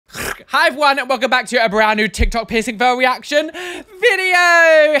back. Hi everyone, and welcome back to a brand new TikTok piercing veil reaction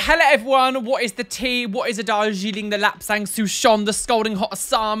video. Hello everyone, what is the tea? What is the Darjeeling, the Lapsang Souchong, the scalding hot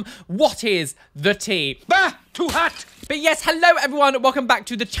Assam? What is the tea? Bah, too hot. But yes, hello everyone, welcome back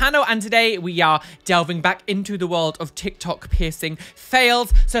to the channel, and today we are delving back into the world of TikTok piercing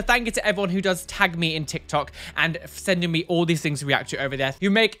fails. So thank you to everyone who does tag me in TikTok and sending me all these things to react to over there.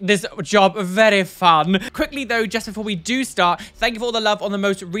 You make this job very fun. Quickly though, just before we do start, thank you for all the love on the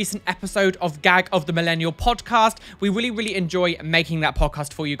most recent episode of Gag of the Millennial podcast. We really enjoy making that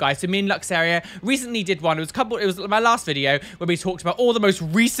podcast for you guys. So me and Luxaria recently did one. It was my last video where we talked about all the most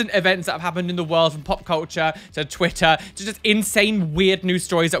recent events that have happened in the world, from pop culture to Twitter to just insane weird news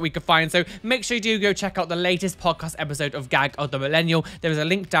stories that we could find. So make sure you do go check out the latest podcast episode of Gag of the Millennial. There is a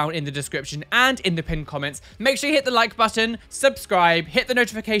link down in the description and in the pinned comments. Make sure you hit the like button, subscribe, hit the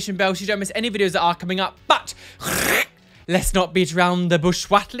notification bell so you don't miss any videos that are coming up. But let's not beat around the bush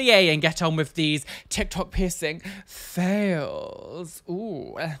wattlier and get on with these TikTok piercing fails.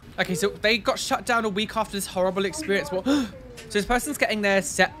 Ooh. Okay, so they got shut down a week after this horrible experience. Well, so this person's getting their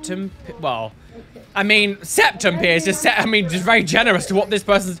septum, well, I mean, septum pierced, just very generous to what this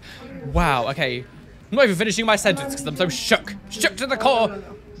person's, wow, okay. I'm not even finishing my sentence because I'm so shook to the core.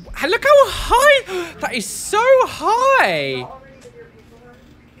 Look how high, that is so high.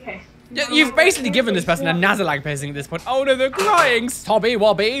 Okay. You've basically given this person a nasolag piercing at this point. Oh no, they're crying. Sobby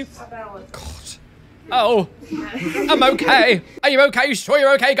wobby. God. Oh, I'm okay. Are you okay? You sure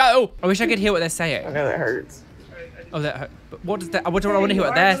you're okay? Go. I wish I could hear what they're saying. Okay, that hurts. Oh, that hurt. But what does that? What do I want to hear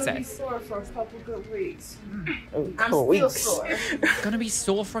what they're saying? Sore for a couple good weeks. I'm still sore. Gonna be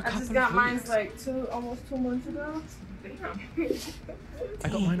sore for a couple of weeks. I just got mine like almost 2 months ago. I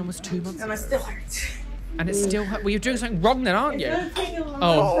got mine almost 2 months And ago. it still hurts. And it still hurt. Well, you're doing something wrong then, aren't you?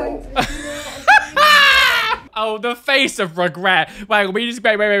 Oh. Oh, the face of regret. Wait.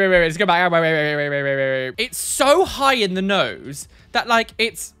 Let's go back. Wait. It's so high in the nose that, like,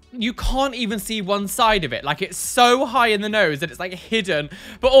 you can't even see one side of it. Like, it's so high in the nose that it's, like, hidden.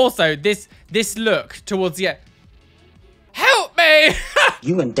 But also, this look towards the end. Help me!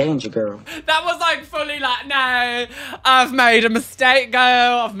 You in danger, girl. That was like fully like, no, I've made a mistake,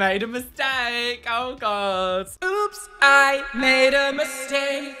 girl. I've made a mistake. Oh, God. Oops, I made a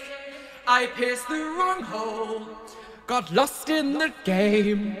mistake. I pierced the wrong hole. Got lost in the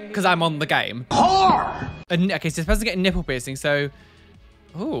game. Because I'm on the game. Whore! Okay, so this person's getting nipple piercing, so...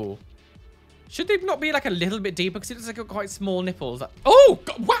 Ooh. Should they not be like a little bit deeper? Because it looks like got quite small nipples. Oh,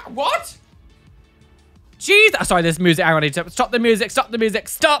 God, what? Jeez. Oh, sorry, there's music. Hang on, I need to stop the music. Stop the music.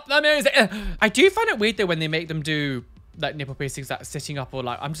 Stop the music. I do find it weird though when they make them do like nipple piercings that sitting up, or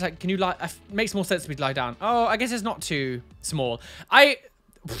like, I'm just like, can you lie? It makes more sense to me to lie down. Oh, I guess it's not too small.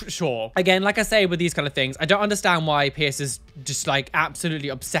 Sure. Again, like I say with these kind of things, I don't understand why piercers just like absolutely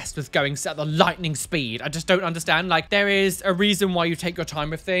obsessed with going at the lightning speed. I just don't understand. Like, there is a reason why you take your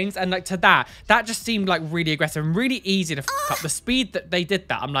time with things, and like to that just seemed like really aggressive and really easy to f up. The speed that they did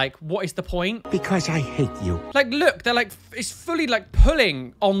that, I'm like, what is the point? Because I hate you. Like, look, they're like, it's fully like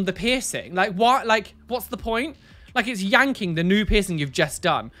pulling on the piercing. Like, what? Like, what's the point? Like, it's yanking the new piercing you've just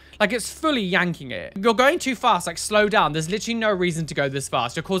done. Like, it's fully yanking it. You're going too fast. Like, slow down. There's literally no reason to go this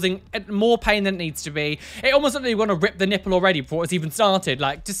fast. You're causing more pain than it needs to be. It almost looks like you want to rip the nipple already before it's even started.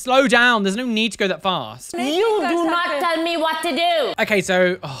 Like, just slow down. There's no need to go that fast. You do not tell me what to do. Okay,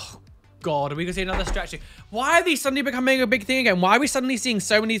 so... Oh, God. Are we going to see another stretching? Why are these suddenly becoming a big thing again? Why are we suddenly seeing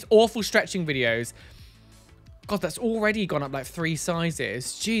so many awful stretching videos? God, that's already gone up like 3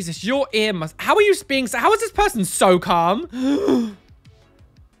 sizes. Jesus, your ear must... How are you being... How is this person so calm?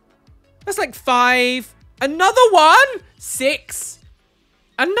 That's like 5. Another one? 6.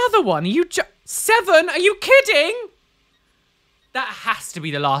 Another one. You 7? Are you kidding? That has to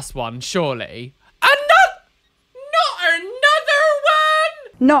be the last one, surely. Not another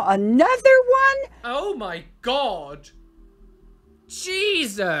one? Not another one? Oh my God.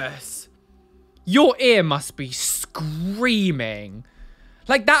 Jesus. Your ear must be screaming.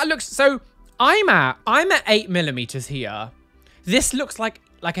 Like, that looks... So, I'm at 8mm here. This looks like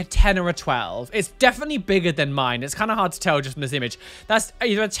a 10 or a 12. It's definitely bigger than mine. It's kind of hard to tell just from this image. That's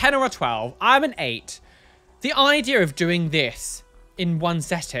either a 10 or a 12. I'm an 8. The idea of doing this in one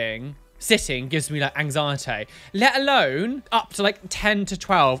sitting gives me like anxiety, let alone up to like 10 to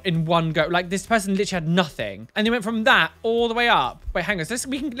 12 in one go. Like, this person literally had nothing and they went from that all the way up. Wait, hang on. So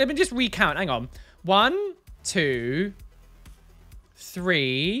let me just recount. Hang on. 1, 2,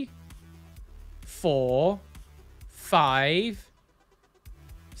 3, 4, 5,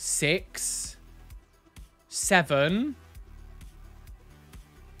 6, 7,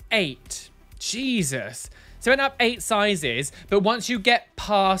 8. Jesus. So it went up 8 sizes, but once you get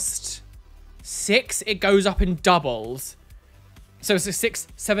past 6, it goes up in doubles. So it's a 6,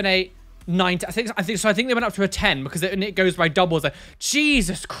 7, 8, 9. I think they went up to a 10 because it goes by doubles. Like,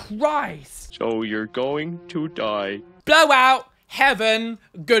 Jesus Christ. So you're going to die. Blowout. Heaven.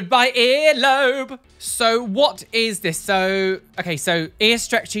 Goodbye earlobe. So what is this? So, okay, so ear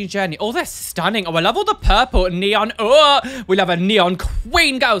stretching journey. Oh, they're stunning. Oh, I love all the purple and neon. Oh, we love a neon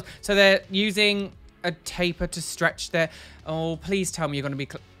queen, girls. So they're using a taper to stretch their... Oh, please tell me you're going to be...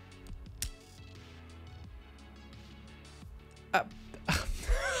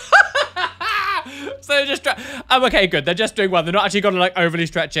 So just okay, good. They're just doing well. They're not actually going to like overly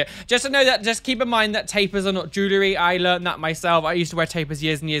stretch it. Just to know that, just keep in mind that tapers are not jewelry. I learned that myself. I used to wear tapers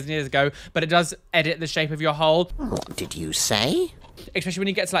years and years and years ago, but it does edit the shape of your hole. What did you say? Especially when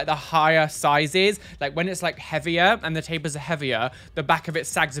you get to like the higher sizes, like when it's like heavier and the tapers are heavier, the back of it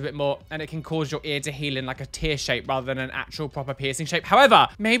sags a bit more and it can cause your ear to heal in like a tear shape rather than an actual proper piercing shape. However,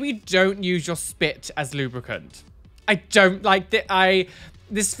 maybe don't use your spit as lubricant. I don't like that.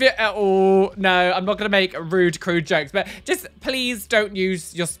 This fit at all. No, I'm not going to make rude, crude jokes, but just please don't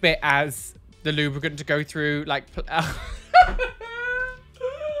use your spit as the lubricant to go through, like...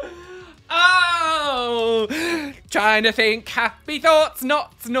 Oh! Trying to think happy thoughts,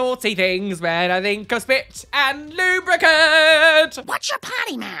 not naughty things when I think of spit and lubricant. What's your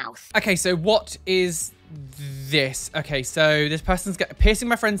potty mouth? Okay, so what is this? Okay, so this person's piercing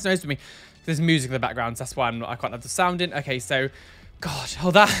my friend's nose with me. There's music in the background, so that's why I can't have the sound in. Okay, so... God, oh,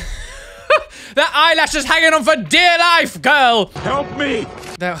 that eyelash is hanging on for dear life, girl. Help me.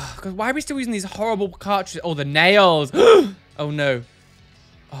 Oh, God, why are we still using these horrible cartridges? Oh, the nails. Oh, no.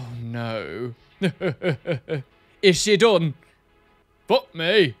 Oh, no. Is she done? Fuck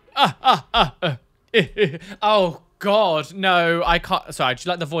me. Oh, God, no, I can't. Sorry, do you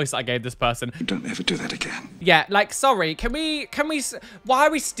like the voice that I gave this person? Don't ever do that again. Yeah, like, sorry, can we, why are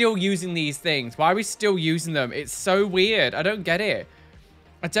we still using these things? Why are we still using them? It's so weird. I don't get it.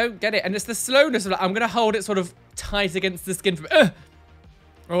 I don't get it. And it's the slowness of like, I'm going to hold it sort of tight against the skin.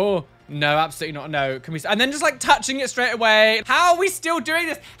 Oh, no, absolutely not. No, can we, and then just like touching it straight away. How are we still doing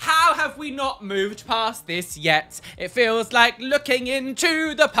this? How have we not moved past this yet? It feels like looking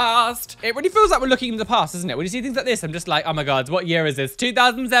into the past. It really feels like we're looking into the past, doesn't it? When you see things like this, I'm just like, oh my God, what year is this?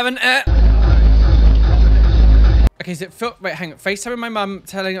 2007? Okay, so wait, hang on. FaceTiming my mum,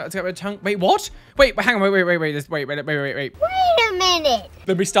 telling her to get my tongue. Wait, what? Wait, hang on, wait. Wait a minute.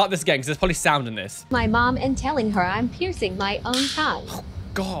 Let me start this again, because there's probably sound in this. My mom and telling her I'm piercing my own tongue. Oh,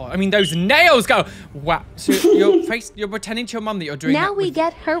 God, I mean, those nails go. Wow. So you're pretending to your mum that you're doing Now we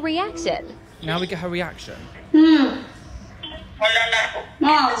get her reaction. Now we get her reaction. Mom.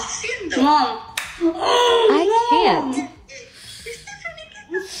 I can't.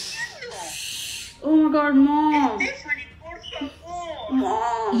 Oh my God, Mom.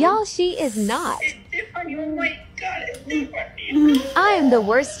 Y'all, she is not. I am the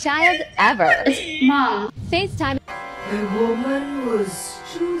worst child ever. Mom. FaceTime. The woman was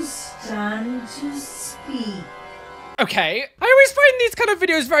too stunned to speak. Okay, I always find these kind of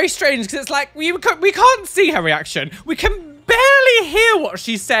videos very strange because it's like we can't see her reaction. We can barely hear what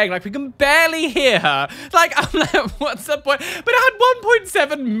she's saying. Like, we can barely hear her. Like, I'm like, what's the point? But it had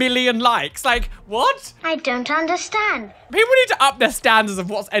 1.7 million likes. Like, what? I don't understand. People need to up their standards of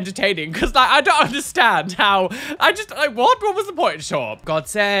what's entertaining because, like, I don't understand how. I just, like, what? What was the point? Sure. God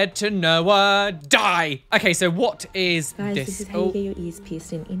said to Noah, die. Okay, so what is Guys, this? This is how you get your ears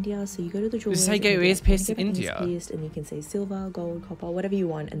pierced in India. So you go to the jewelry. This is how you get your ears pierced in India? Pierced, and you can say silver, gold, copper, whatever you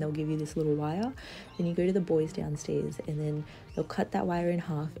want, and they'll give you this little wire. Then you go to the boys downstairs, and then they'll cut that wire in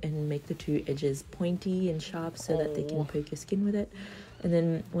half and make the two edges pointy and sharp so that they can poke your skin with it. And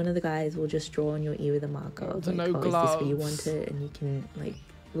then one of the guys will just draw on your ear with a marker. Like, no is this where you gloves. want it? And you can like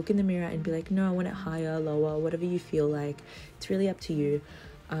look in the mirror and be like, no, I want it higher, lower, whatever you feel like. It's really up to you.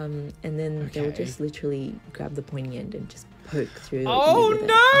 And then they'll just literally grab the pointy end and just poke through your ear with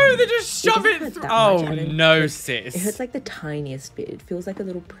no, it. they just shove it through. Oh no, sis. It hurts like the tiniest bit. It feels like a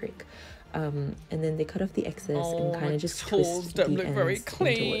little prick. And then they cut off the excess and kind of just twist the ends into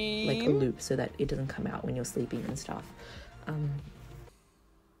it, like a loop so that it doesn't come out when you're sleeping and stuff.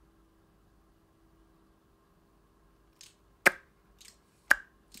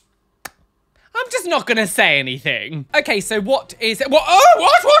 I'm just not gonna say anything. Okay, so what is it? What? Oh,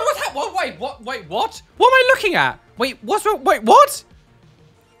 what's that? Wait, what? Wait, what? What am I looking at? Wait, what's wrong? Wait, what?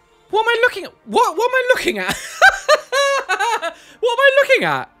 What am I looking at? What am I looking at? What am I looking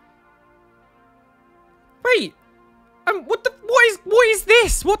at? Wait, what is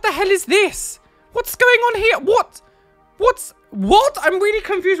this? What the hell is this? What's going on here? What's What? I'm really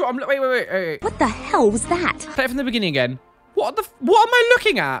confused. Wait. What the hell was that? Play it from the beginning again. What am I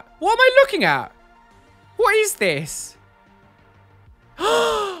looking at? What am I looking at? What is this?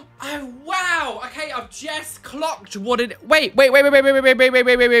 Oh, wow. Okay, I've just clocked what it... Wait.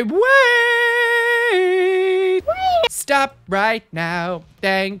 Stop right now.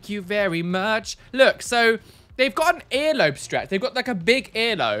 Thank you very much. Look, so they've got an earlobe stretch. They've got like a big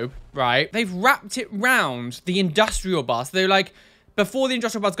earlobe, right? They've wrapped it round the industrial bar. So they're like, before the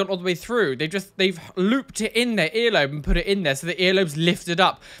industrial bar's gone all the way through, they've looped it in their earlobe and put it in there so the earlobe's lifted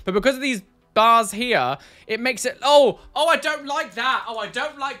up. But because of these bars here, it makes it... Oh, I don't like that. Oh, I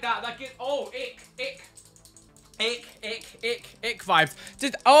don't like that. That gets... Oh, ick vibes.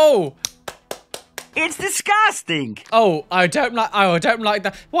 It's disgusting. Oh, I don't like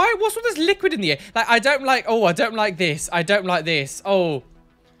that. Why? What's all this liquid in the air? Like, I don't like this. I don't like this. Oh,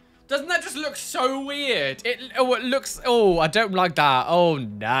 doesn't that just look so weird? It looks, I don't like that. Oh,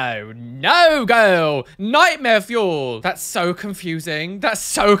 no, girl. Nightmare fuel. That's so confusing. Isn't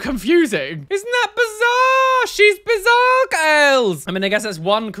that bizarre? She's bizarre, girls. I mean, I guess that's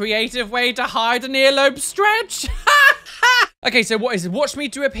one creative way to hide an earlobe stretch. Okay, so what is it? Watch me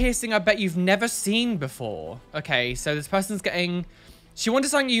do a piercing I bet you've never seen before. Okay, so this person's getting... She wanted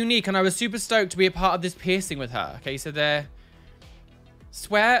something unique, and I was super stoked to be a part of this piercing with her. Okay, so they're...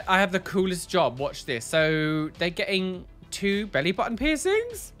 Swear I have the coolest job. Watch this. So they're getting 2 belly button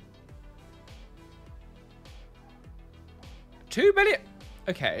piercings? 2 belly...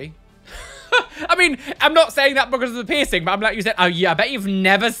 Okay. I mean, I'm not saying that because of the piercing, but I'm like you said, oh yeah, I bet you've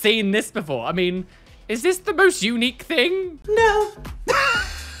never seen this before. I mean... Is this the most unique thing? No.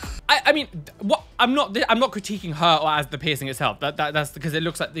 I mean, what? I'm not critiquing her or as the piercing itself. That's because it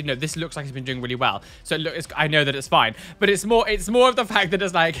looks like, you know, this looks like it's been doing really well. So I know that it's fine. But it's more of the fact that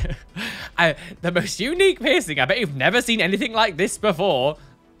it's like the most unique piercing. I bet you've never seen anything like this before.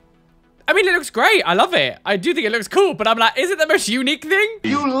 I mean, it looks great. I love it. I do think it looks cool. But I'm like, is it the most unique thing?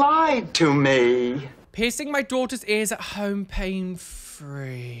 You lied to me. Piercing my daughter's ears at home,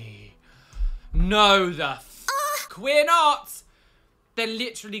 pain-free. No, the fuck. We're not. They're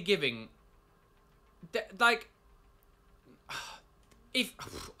literally giving. Like, if.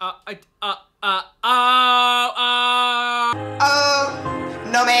 No,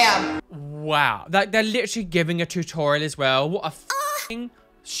 ma'am. Wow. Like, they're literally giving a tutorial as well. What a fucking.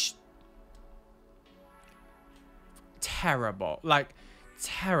 Terrible. Like,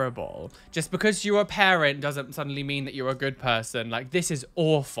 terrible. Just because you're a parent doesn't suddenly mean that you're a good person. Like, this is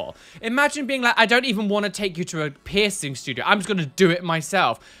awful. Imagine being like, I don't even want to take you to a piercing studio. I'm just gonna do it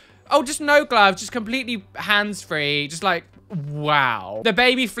myself. Oh, just no gloves, just completely hands-free. Just like, wow. The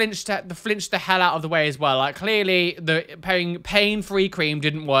baby flinched the hell out of the way as well. Like, clearly the pain-free cream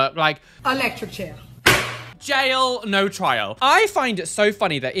didn't work. Like, Electric chair. Jail, no trial. I find it so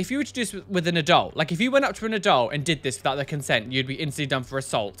funny that if you were to do this with an adult, like if you went up to an adult and did this without their consent, you'd be instantly done for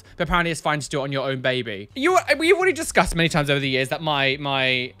assault. But apparently it's fine to do it on your own baby. We've already discussed many times over the years that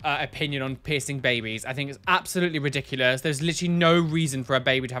my opinion on piercing babies, I think is absolutely ridiculous. There's literally no reason for a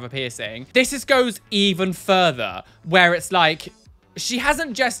baby to have a piercing. This just goes even further, where it's like, she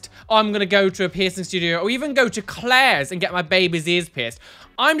hasn't just, oh, I'm gonna go to a piercing studio or even go to Claire's and get my baby's ears pierced.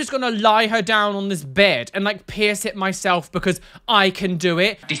 I'm just gonna lie her down on this bed and like pierce it myself because I can do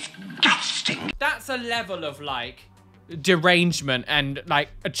it. Disgusting. That's a level of like derangement and like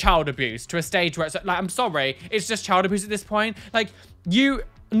a child abuse to a stage where it's like, I'm sorry, it's just child abuse at this point. Like, you,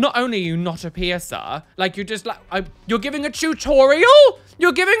 not only are you not a piercer, like you're just like, you're giving a tutorial?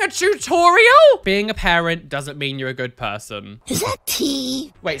 You're giving a tutorial? Being a parent doesn't mean you're a good person. Is that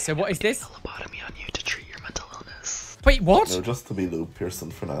tea? Wait, so what is this? Lobotomy on you to treat your mental illness. Wait, what? No, just to be loop piercing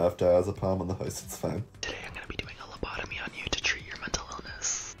for now. If Dad has a palm in the house, it's fine. Today I'm gonna be doing a lobotomy on you to treat your mental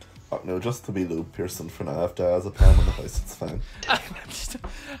illness. Oh, no, just to be loop piercing for now. If Dad has a palm in the house, it's fine.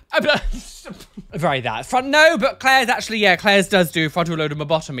 Very that. No, but Claire's actually, yeah, Claire's does do frontal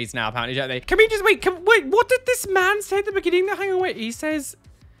lobotomies now, apparently, don't they? Can we just wait, what did this man say at the beginning? Hang on, wait, he says,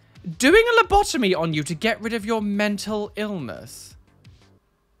 doing a lobotomy on you to get rid of your mental illness.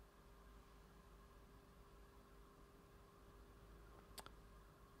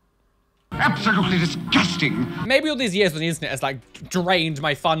 Absolutely disgusting. Maybe all these years on the internet has like drained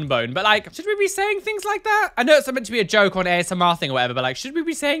my fun bone, but like, should we be saying things like that? I know it's meant to be a joke on ASMR thing or whatever, but like, should we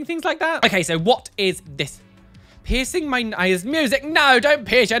be saying things like that? Okay, so what is this? Piercing my nose. Music. No, don't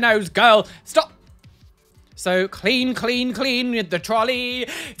pierce your nose, girl. Stop. So clean, clean, clean with the trolley.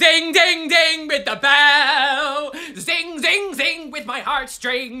 Ding, ding, ding with the bell. Zing, zing, zing with my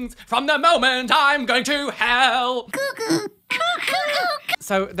heartstrings. From the moment I'm going to hell. Cuckoo.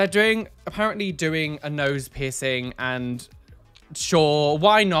 So they're apparently doing a nose piercing, and Sure,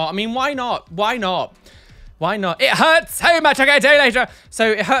 why not? I mean, why not? Why not? Why not? It hurts so much. Okay, a day later.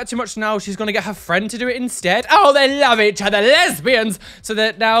 So it hurt too much now. She's going to get her friend to do it instead. Oh, they love each other. Lesbians. So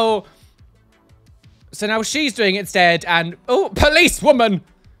that now... So now she's doing it instead. And... Oh, policewoman.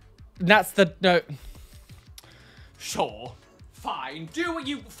 That's the... No. Sure. Fine. Do what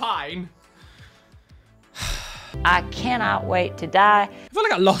you... Fine. I cannot wait to die. I feel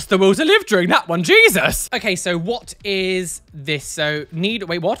like I lost the will to live during that one. Jesus. Okay, so what is this? So need...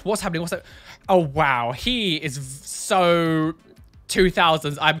 Wait, what? What's happening? What's that? Oh, wow. He is so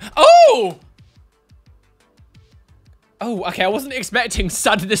 2000s. Oh! Oh, okay. I wasn't expecting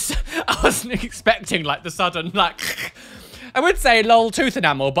suddenness. I wasn't expecting, like, the sudden, like... I would say lol tooth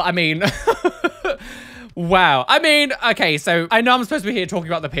enamel, but I mean... Wow. I mean, okay, so I know I'm supposed to be here talking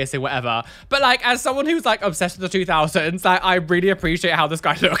about the piercing, whatever. But, like, as someone who's, like, obsessed with the 2000s, like, I really appreciate how this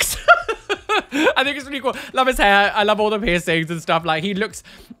guy looks. I think it's really cool. Love his hair. I love all the piercings and stuff. Like, he looks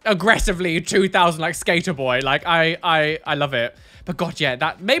aggressively 2000, like, skater boy. Like, I love it. But God, yeah,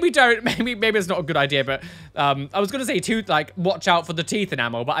 that maybe it's not a good idea. But I was gonna say like watch out for the teeth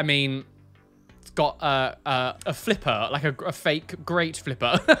enamel. But I mean, it's got a flipper, like a fake great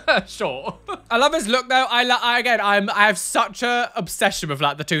flipper. Sure. I love his look though. I have such a obsession with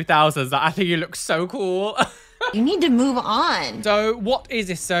like the 2000s that I think he looks so cool. You need to move on. So what is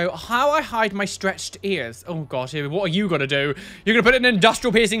this? So how I hide my stretched ears. Oh gosh, what are you gonna do? You're gonna put in an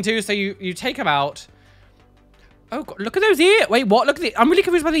industrial piercing too. So you take them out. Oh God, look at those ears. Wait, what? Look at the, I'm really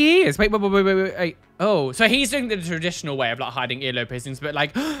confused by the ears. Wait. Oh, so he's doing the traditional way of like hiding earlobe piercings, but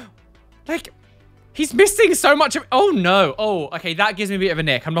like, like he's missing so much of, oh no. Oh, okay, that gives me a bit of a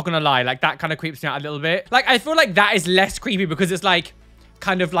nick. I'm not gonna lie. Like that kind of creeps me out a little bit. Like I feel like that is less creepy because it's like,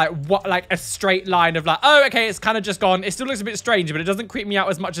 kind of like what, like a straight line of like, oh, okay, it's kind of just gone. It still looks a bit strange, but it doesn't creep me out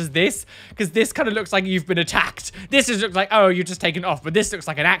as much as this, because this kind of looks like you've been attacked. This just looks like, oh, you're just taken off, but this looks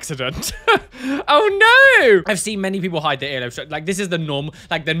like an accident. Oh no! I've seen many people hide their earlobe stretch. Like this is the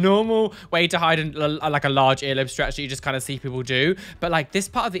normal way to hide like a large earlobe stretch that you just kind of see people do. But like this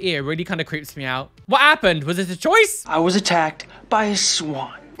part of the ear really kind of creeps me out. What happened? Was it a choice? I was attacked by a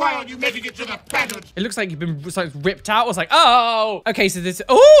swan. Why aren't you making it to the planet? It looks like you've been like ripped out. I was like, oh, okay. So this,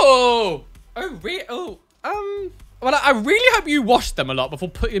 oh, really? Oh, well, I really hope you washed them a lot before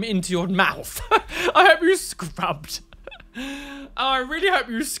putting them into your mouth. I hope you scrubbed. I really hope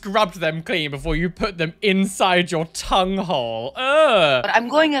you scrubbed them clean before you put them inside your tongue hole. Ugh. But I'm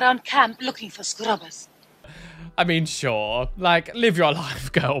going around camp looking for scrubbers. I mean, sure. Like, live your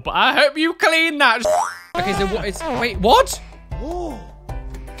life, girl. But I hope you clean that. Okay, so what is? Wait, what?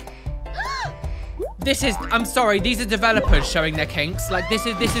 This is, I'm sorry, these are developers showing their kinks. Like, this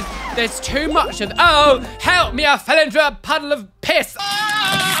is, there's too much of, oh, help me, I fell into a puddle of piss.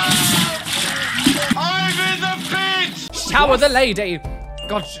 I'm in the pit! Shower the lady.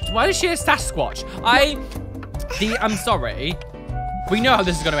 God, why is she a Sasquatch? I'm sorry. We know how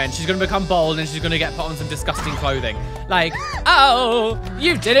this is going to end. She's going to become bald and she's going to get put on some disgusting clothing. Like, oh,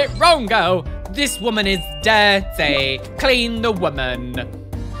 you did it wrong, girl. This woman is dirty. Clean the woman.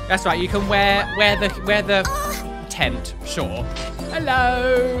 That's right, you can wear the tent, sure.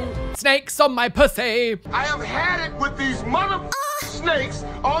 Hello. Snakes on my pussy. I have had it with these mother snakes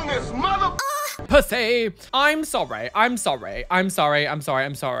on this mother pussy. I'm sorry.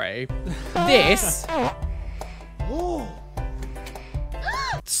 This.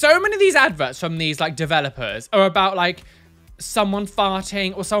 So many of these adverts from these like developers are about like someone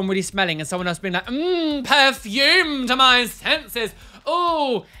farting or someone really smelling and someone else being like, perfume to my senses.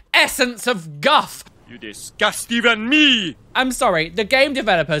 Oh, essence of guff. You disgust even me. I'm sorry, the game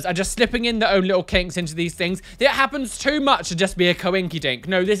developers are just slipping in their own little kinks into these things. It happens too much to just be a coinky-dink.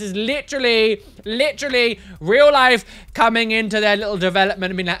 No, this is literally real life coming into their little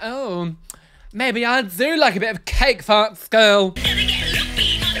development and being like, oh, maybe I do like a bit of cake farts, girl.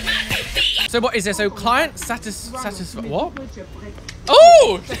 So what is this? So client satisfy what?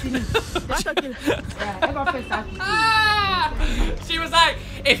 Oh! She was like,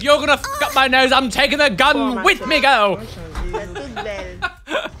 if you're gonna f up my nose, I'm taking the gun with me, girl.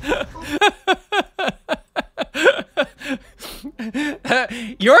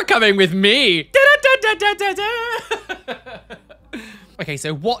 You're coming with me. Okay,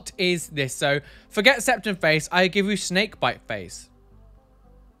 so what is this? So forget septum face, I give you snake bite face.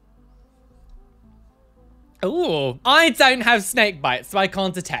 Oh, I don't have snake bites, so I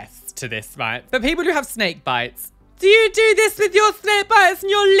can't attest to this, right? But people who have snake bites, do you do this with your snake bites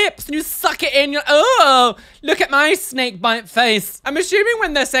and your lips and you suck it in? Oh, look at my snake bite face. I'm assuming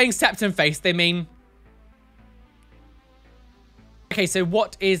when they're saying septum face, they mean... Okay, so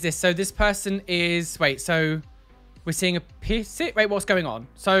what is this? So this person is... Wait, so... We're seeing a piercing. Wait, what's going on?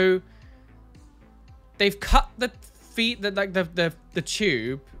 So they've cut the feet, the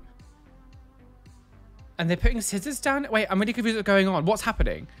tube, and they're putting scissors down. Wait, I'm really confused what's going on. What's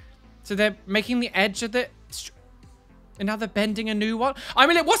happening? So they're making the edge of the, and now they're bending a new one. I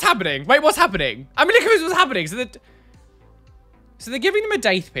mean, what's happening? Wait, what's happening? I'm really confused what's happening. So they're giving them a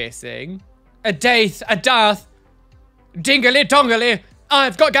daith piercing, a daith, dingly dongly.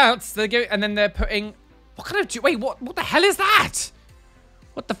 I've got gout. So and then they're putting, what kind of, wait, what the hell is that?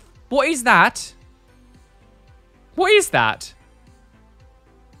 What is that? What is that?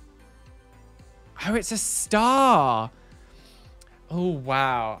 Oh, it's a star. Oh,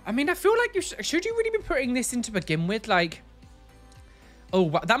 wow. I mean, I feel like should you really be putting this in to begin with? Like, oh,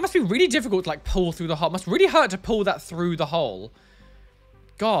 wow. That must be really difficult to like pull through the hole. It must really hurt to pull that through the hole.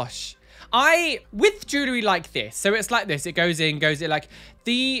 Gosh. With jewelry like this, so it's like this, it goes in, like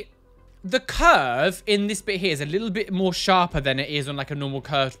the curve in this bit here is a little bit more sharper than it is on like a normal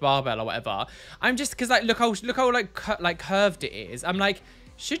curved barbell or whatever. I'm just, because like, look how like curved it is. I'm like,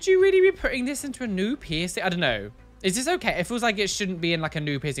 should you really be putting this into a new piercing? I don't know. Is this okay? It feels like it shouldn't be in like a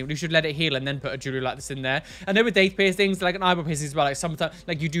new piercing. You should let it heal and then put a jewelry like this in there. I know with daith piercings, like an eyebrow piercing as well, like sometimes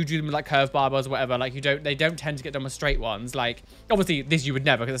like you do them with like curved barbells or whatever. Like they don't tend to get done with straight ones. Like obviously this you would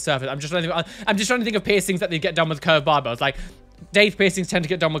never because the surface. I'm just trying to think of piercings that they get done with curved barbells. Like daith piercings tend to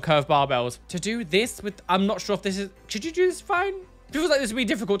get done with curved barbells. To do this with, I'm not sure if this is, should you do this fine? It feels like this would be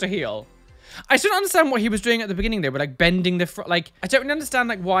difficult to heal. I still don't understand what he was doing at the beginning there, with like bending the front. Like, I don't really understand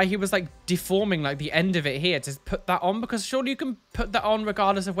like why he was like deforming like the end of it here to put that on, because surely you can put that on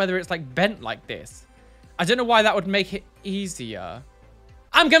regardless of whether it's like bent like this. I don't know why that would make it easier.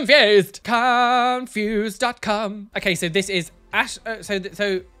 I'm confused. Confused.com. Okay, so this is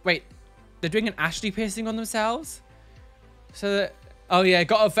so wait, they're doing an Ashley piercing on themselves. So that, oh yeah,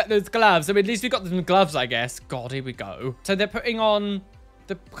 gotta fit those gloves. I mean, at least we got them gloves, I guess. God, here we go. So they're putting on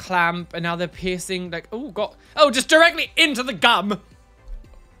the clamp and now they're piercing like, just directly into the gum.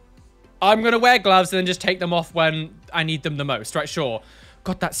 I'm gonna wear gloves and then just take them off when I need them the most, right? Sure.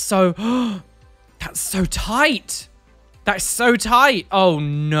 God, that's so tight. That's so tight. Oh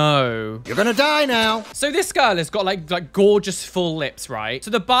no. You're gonna die now. So this girl has got like gorgeous full lips, right?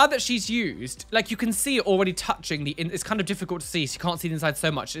 So the bar that she's used, like you can see it already touching it's kind of difficult to see, so you can't see the inside so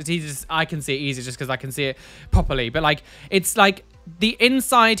much. It's easy, I can see it easy just because I can see it properly. But like, it's like the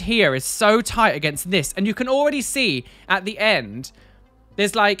inside here is so tight against this, and you can already see at the end,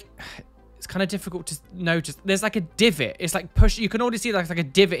 there's like, it's kind of difficult to notice. There's like a divot. It's like you can already see there's like a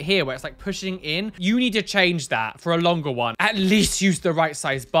divot here where it's like pushing in. You need to change that for a longer one. At least use the right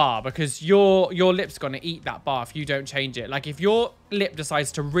size bar, because your lip's gonna eat that bar if you don't change it. Like if your lip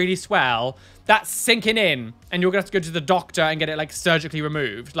decides to really swell, that's sinking in and you're gonna have to go to the doctor and get it like surgically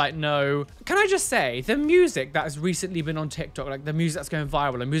removed. Like, no. Can I just say, the music that has recently been on TikTok, like the music that's going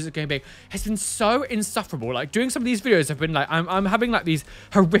viral and music going big, has been so insufferable. Like doing some of these videos have been like, I'm having like these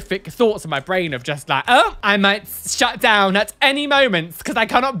horrific thoughts in my brain of just like, oh, I might shut down at any moment because I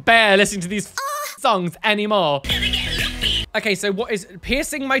cannot bear listening to these songs anymore. Okay, so what is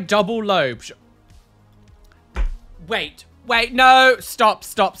piercing my double lobe? Wait, no, stop.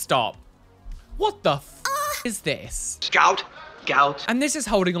 What the f is this? Gout. And this is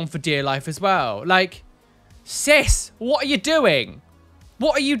holding on for dear life as well. Like, sis, what are you doing?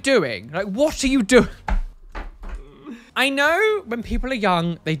 What are you doing? Like, what are you doing? I know when people are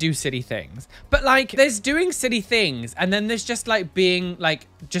young, they do silly things. But like, there's doing silly things and then there's just like being like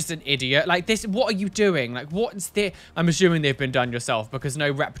just an idiot. Like this, what are you doing? Like, what's this? I'm assuming they've been done yourself, because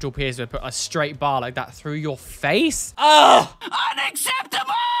no reputable piercer would put a straight bar like that through your face. Oh,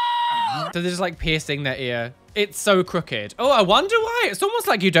 unacceptable! So they're just like piercing their ear. It's so crooked. Oh, I wonder why. It's almost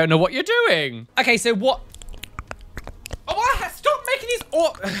like you don't know what you're doing. Okay, so what? Oh, stop making these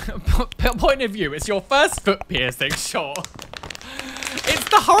point of view. It's your first foot piercing, sure. It's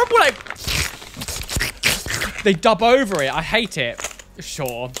the horrible, like, they dub over it. I hate it.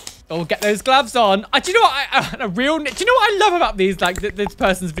 Sure. Oh, get those gloves on. Do you know what? Do you know what I love about these, like, this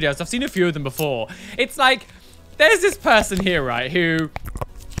person's videos? I've seen a few of them before. It's like, there's this person here, right, who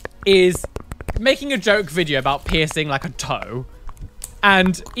is making a joke video about piercing, like, a toe.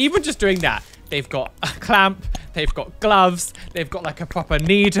 And even just doing that, they've got a clamp, they've got gloves, they've got like a proper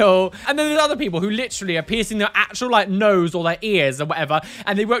needle. And then there's other people who literally are piercing their actual like nose or their ears or whatever,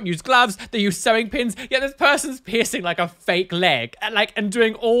 and they won't use gloves, they use sewing pins. Yet this person's piercing like a fake leg and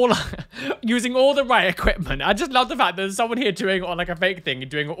doing all, using all the right equipment. I just love the fact that there's someone here doing it on like a fake thing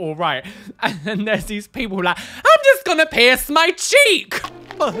and doing it all right. And then there's these people who are like, I'm just gonna pierce my cheek.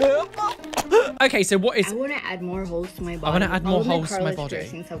 Okay, so what is... I want to add more holes to my body. I want to add more holes to my All body.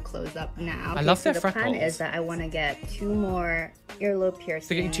 piercings have closed up now. I love their the freckles. plan is that I want to get 2 more earlobe piercings.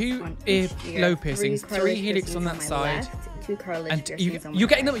 So getting 2 earlobe piercings, 3 helix on that side. Left, 2 cartilage And piercings on my you're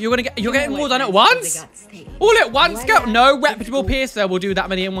getting right. them. You're getting them all done at once. All at once, girl. No reputable piercer will do that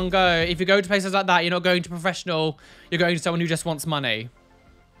many in one go. If you go to places like that, you're not going to professional. You're going to someone who just wants money.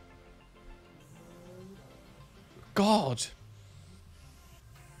 God.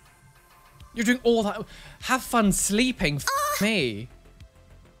 You're doing all that. Have fun sleeping. F me.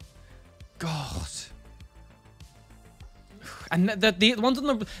 God. And the ones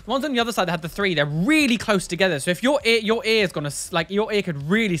on the other side that had the 3, they're really close together. So if your ear's gonna, like, your ear could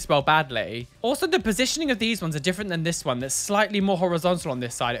really swell badly. Also, the positioning of these ones are different than this one. That's slightly more horizontal on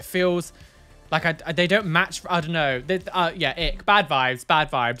this side. It feels like they don't match. I don't know. Yeah, ick. Bad vibes.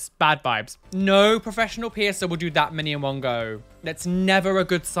 Bad vibes. Bad vibes. No professional piercer will do that many in one go. That's never a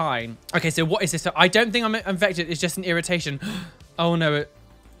good sign. Okay, so what is this? So I don't think I'm infected. It's just an irritation. Oh no.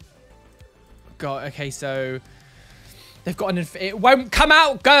 God. Okay, so. They've got it won't come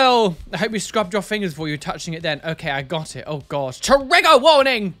out, girl. I hope you scrubbed your fingers before you were touching it then. Okay, I got it. Oh, gosh. Trigger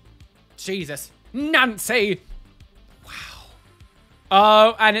warning. Jesus. Nancy. Wow.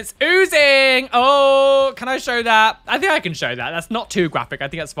 Oh, and it's oozing. Oh, can I show that? I think I can show that. That's not too graphic. I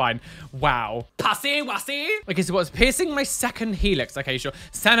think that's fine. Wow. Pussy, wussy. Okay, so what's piercing my 2nd helix? Okay, sure.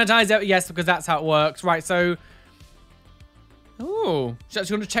 Sanitizer, yes, because that's how it works. Right, so... Oh, she's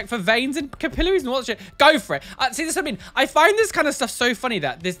actually going to check for veins and capillaries and what shit. Go for it. See, this, I mean, I find this kind of stuff so funny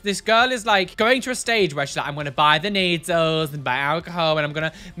that this girl is like going to a stage where she's like, I'm going to buy the needles and buy alcohol and I'm going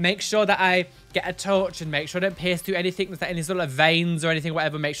to make sure that I get a torch and make sure I don't pierce through anything that's any sort of veins or anything,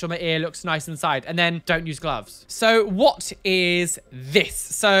 whatever. Make sure my ear looks nice inside and then don't use gloves. So what is this?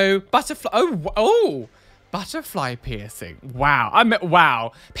 So butterfly. Oh, butterfly piercing. Wow.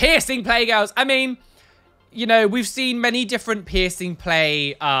 Wow. Piercing playgirls. I mean... You know, we've seen many different piercing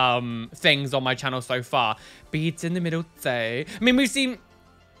play things on my channel so far. Beads in the middle, say. I mean, we've seen...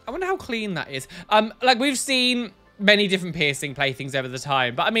 I wonder how clean that is. Like, we've seen many different piercing play things over the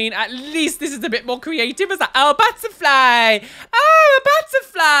time. But, I mean, at least this is a bit more creative. It's like, oh, butterfly. Oh, a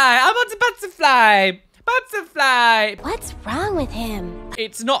butterfly. I want a butterfly. Butterfly. What's wrong with him?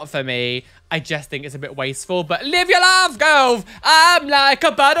 It's not for me. I just think it's a bit wasteful, but live your life, girl. I'm like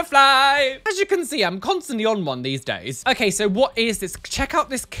a butterfly. As you can see, I'm constantly on one these days. Okay, so what is this? Check out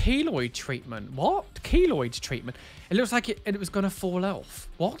this keloid treatment. What? Keloid treatment. It looks like it was going to fall off.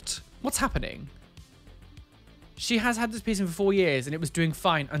 What? What's happening? She has had this piercing for 4 years and it was doing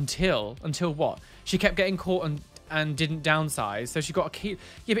fine until what? She kept getting caught and didn't downsize. So she got a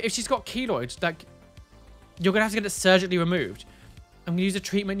yeah, but if she's got keloids, like, you're going to have to get it surgically removed. I'm going to use a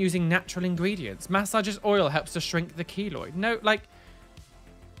treatment using natural ingredients. Massager's oil helps to shrink the keloid. No, like,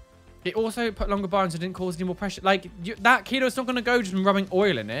 it also put longer bars and didn't cause any more pressure. Like, that keloid's not going to go just from rubbing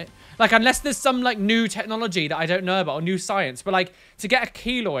oil in it. Like, unless there's some, like, new technology that I don't know about or new science. But, like, to get a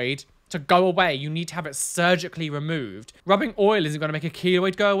keloid to go away, you need to have it surgically removed. Rubbing oil isn't going to make a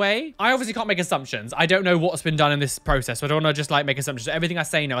keloid go away. I obviously can't make assumptions. I don't know what's been done in this process, so I don't want to just like make assumptions. Everything I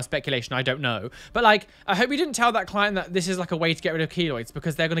say now is speculation. I don't know. But like, I hope you didn't tell that client that this is like a way to get rid of keloids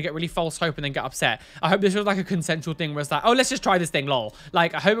because they're going to get really false hope and then get upset. I hope this was like a consensual thing where it's like, oh, let's just try this thing, lol.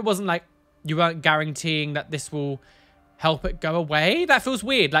 Like, I hope it wasn't like you weren't guaranteeing that this will help it go away. That feels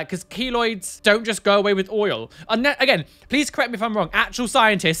weird, like, because keloids don't just go away with oil. Again, please correct me if I'm wrong. Actual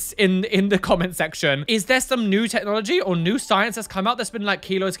scientists in the comment section, is there some new technology or new science that's come out that's been like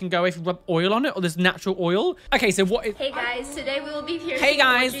keloids can go away if you rub oil on it, or there's natural oil? Okay, so what is... Hey guys, today we will be piercing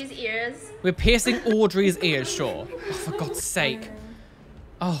Audrey's ears. We're piercing Audrey's ears, sure. Oh, for God's sake.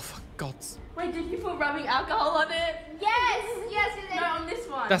 Oh, for God's... Wait, did you put rubbing alcohol on it? Yes, yes, not on this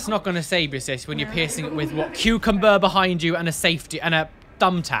one. That's not going to save you, sis, when you're piercing it with what? Cucumber behind you and a safety and a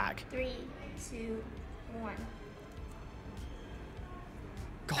thumbtack. 3, 2, 1.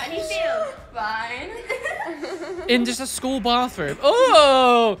 God. How do you feel? Fine. In just a school bathroom.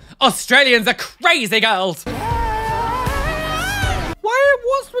 Oh, Australians are crazy girls.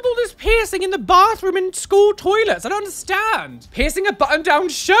 What's with all this piercing in the bathroom in school toilets? I don't understand. Piercing a button-down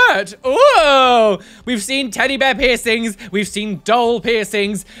shirt. Oh, we've seen teddy bear piercings. We've seen doll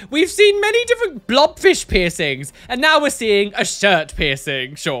piercings. We've seen many different blobfish piercings. And now we're seeing a shirt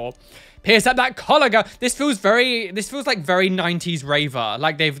piercing, sure. Pierce up that collar, girl. This feels like very 90s raver.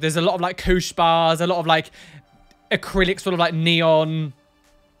 Like there's a lot of like koosh bars, a lot of like acrylic sort of like neon.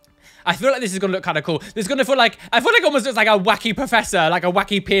 I feel like this is going to look kind of cool. This is going to feel like, I feel like almost looks like a wacky professor, like a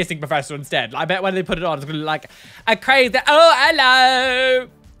wacky piercing professor instead. I bet when they put it on, it's going to look like a crazy, oh, hello.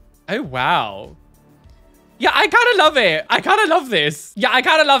 Oh, wow. Yeah, I kind of love it. I kind of love this. Yeah, I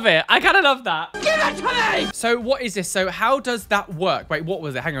kind of love it. I kind of love that. Give it to me! So what is this? So how does that work? Wait, what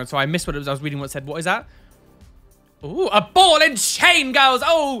was it? Hang on. So I missed what it was. I was reading what it said. What is that? Ooh, a ball and chain, girls.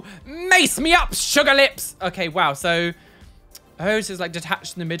 Oh, mace me up, sugar lips. Okay, wow. So hose is like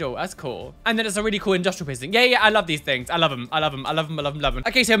detached in the middle. That's cool. And then it's a really cool industrial piercing. Yeah, I love these things. I love them. I love them. I love them. I love them. Love them.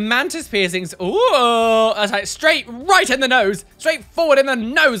 Okay, so mantis piercings. Ooh, that's like straight right in the nose. Straight forward in the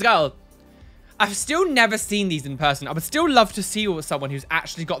nose, girl. I've still never seen these in person. I would still love to see someone who's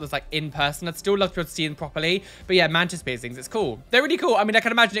actually got this like in person. I'd still love to be able to see them properly. But yeah, mantis piercings, it's cool. They're really cool. I mean, I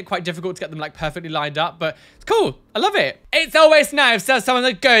can imagine it quite difficult to get them like perfectly lined up, but it's cool. I love it. It's always nice to have some of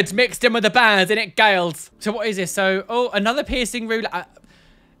the goods mixed in with the bads, in it, Gales? So what is this? So, oh, another piercing ruler.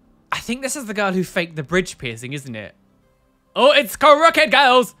 I think this is the girl who faked the bridge piercing, isn't it? Oh, it's crooked,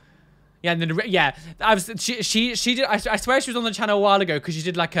 girls. Yeah, and then yeah, she did. I swear she was on the channel a while ago because she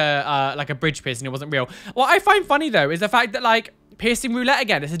did like a bridge piercing. It wasn't real. What I find funny though is the fact that like piercing roulette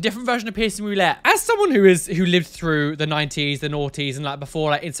again. It's a different version of piercing roulette. As someone who lived through the 90s, the noughties, and like before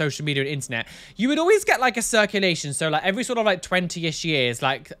like in social media and internet, you would always get like a circulation. So like every sort of like 20-ish years,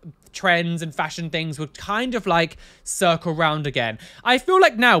 like trends and fashion things would kind of like circle round again. I feel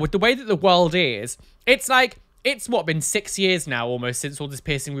like now with the way that the world is, it's like. It's what, been 6 years now almost since all this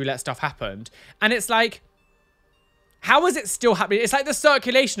piercing roulette stuff happened. And it's like, how is it still happening? It's like the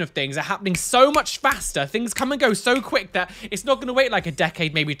circulation of things are happening so much faster. Things come and go so quick that it's not going to wait like a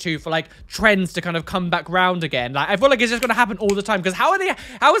decade, maybe two, for like trends to kind of come back round again. Like I feel like it's just going to happen all the time. Because how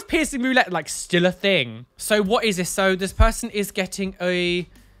is piercing roulette like still a thing? So what is this? So this person is getting a...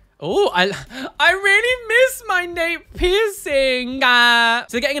 Oh, I really miss my nape piercing. So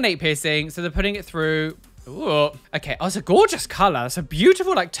they're getting a nape piercing. So they're putting it through... Ooh. Okay, oh, it's a gorgeous color. It's a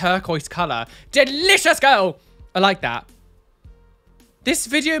beautiful, like, turquoise color. Delicious, girl! I like that. This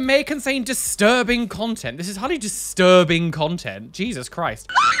video may contain disturbing content. This is hardly disturbing content. Jesus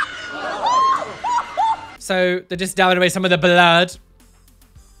Christ. So, they're just dabbing away some of the blood.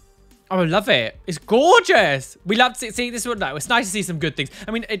 Oh, I love it. It's gorgeous. We love to see this one. No, it's nice to see some good things.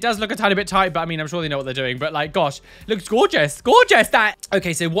 I mean, it does look a tiny bit tight, but I mean, I'm sure they know what they're doing. But like, gosh, looks gorgeous. Gorgeous, that.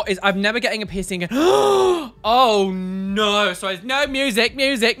 Okay, so what is... I'm never getting a piercing again. Oh, no. So it's no music.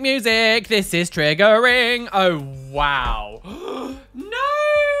 This is triggering. Oh, wow. No.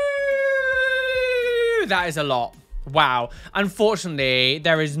 That is a lot. Wow. Unfortunately,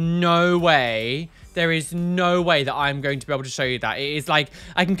 there is no way... There is no way that I'm going to be able to show you that. It is like,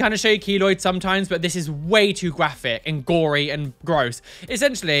 I can kind of show you keloid sometimes, but this is way too graphic and gory and gross.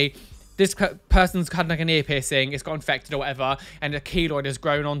 Essentially, this person's had like an ear piercing, it's got infected or whatever, and a keloid has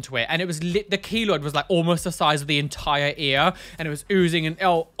grown onto it. And it was the keloid was like almost the size of the entire ear, and it was oozing and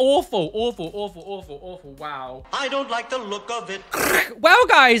oh, awful, wow. I don't like the look of it. Well,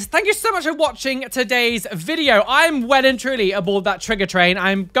 guys, thank you so much for watching today's video. I'm well and truly aboard that trigger train.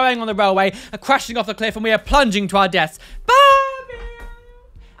 I'm going on the railway, crashing off the cliff, and we are plunging to our deaths. Bye!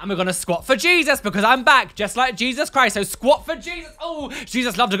 And we're going to squat for Jesus because I'm back, just like Jesus Christ. So squat for Jesus. Oh,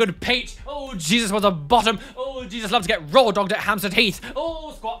 Jesus loved a good peach. Oh, Jesus was a bottom. Oh, Jesus loved to get raw dogged at Hampstead Heath.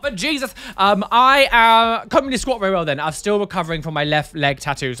 Oh, squat for Jesus. I can't really squat very well then. I'm still recovering from my left leg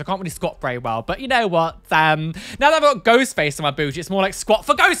tattoo, so I can't really squat very well. But you know what? Now that I've got Ghostface on my boot, it's more like squat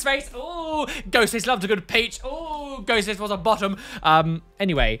for Ghostface. Oh, Ghostface loved a good peach. Oh, Ghostface was a bottom.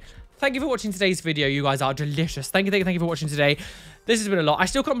 Anyway, thank you for watching today's video. You guys are delicious. Thank you for watching today. This has been a lot. I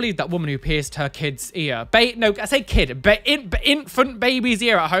still can't believe that woman who pierced her kid's ear. No, I say kid. Infant baby's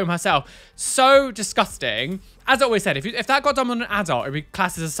ear at home herself. So disgusting. As I always said, if that got done on an adult, it would be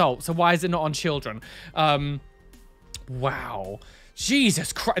classed as assault. So why is it not on children? Wow.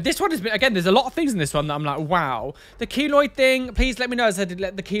 Jesus Christ. This one has been, again, there's a lot of things in this one that I'm like, wow. The keloid thing, please let me know. As I did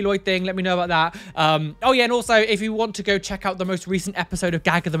the keloid thing, let me know about that. Oh yeah, and also if you want to go check out the most recent episode of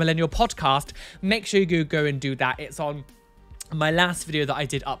Gag of the Millennial podcast, make sure you go and do that. It's on my last video that I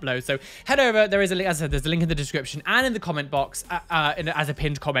did upload. So head over. There is a link, as I said, there's a link in the description and in the comment box as a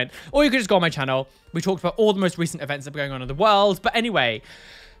pinned comment. Or you can just go on my channel. We talked about all the most recent events that are going on in the world. But anyway,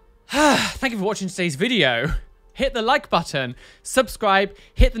 thank you for watching today's video. Hit the like button, subscribe,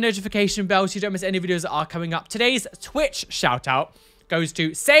 hit the notification bell so you don't miss any videos that are coming up. Today's Twitch shout out goes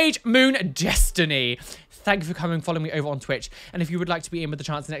to Sage Moon Destiny. Thank you for coming and following me over on Twitch. And if you would like to be in with the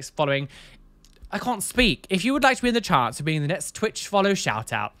chance of the next following, I can't speak. If you would like to be in the chance of being the next Twitch follow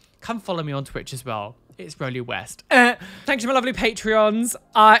shout out, come follow me on Twitch as well. It's Roly West. Thank you, my lovely Patreons.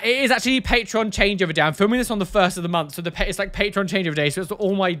 It is actually Patreon changeover day. I'm filming this on the 1st of the month, so it's like Patreon changeover day. So it's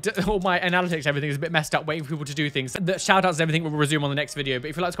all my analytics, everything is a bit messed up, waiting for people to do things. The shout outs and everything will resume on the next video. But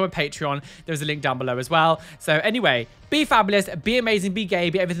if you'd like to go on Patreon, there's a link down below as well. So anyway, be fabulous, be amazing, be gay,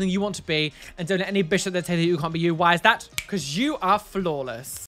 be everything you want to be, and don't let any bitch that they tell you you can't be you. Why is that? Because you are flawless.